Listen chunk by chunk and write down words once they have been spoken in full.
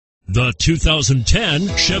The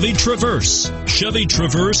 2010 Chevy Traverse. Chevy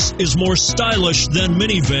Traverse is more stylish than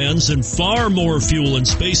minivans and far more fuel and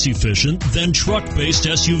space efficient than truck-based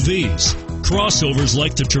SUVs. Crossovers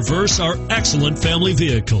like the Traverse are excellent family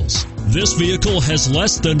vehicles. This vehicle has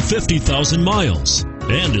less than 50,000 miles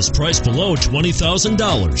and is priced below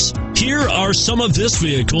 $20,000. Here are some of this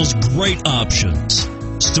vehicle's great options: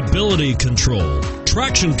 stability control,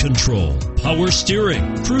 traction control, power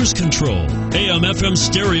steering, cruise control, AM/FM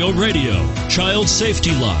stereo radio, child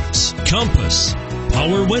safety locks, compass,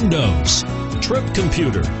 power windows, trip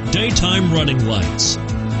computer, daytime running lights.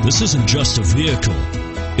 This isn't just a vehicle,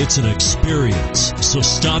 it's an experience. So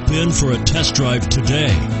stop in for a test drive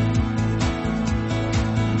today.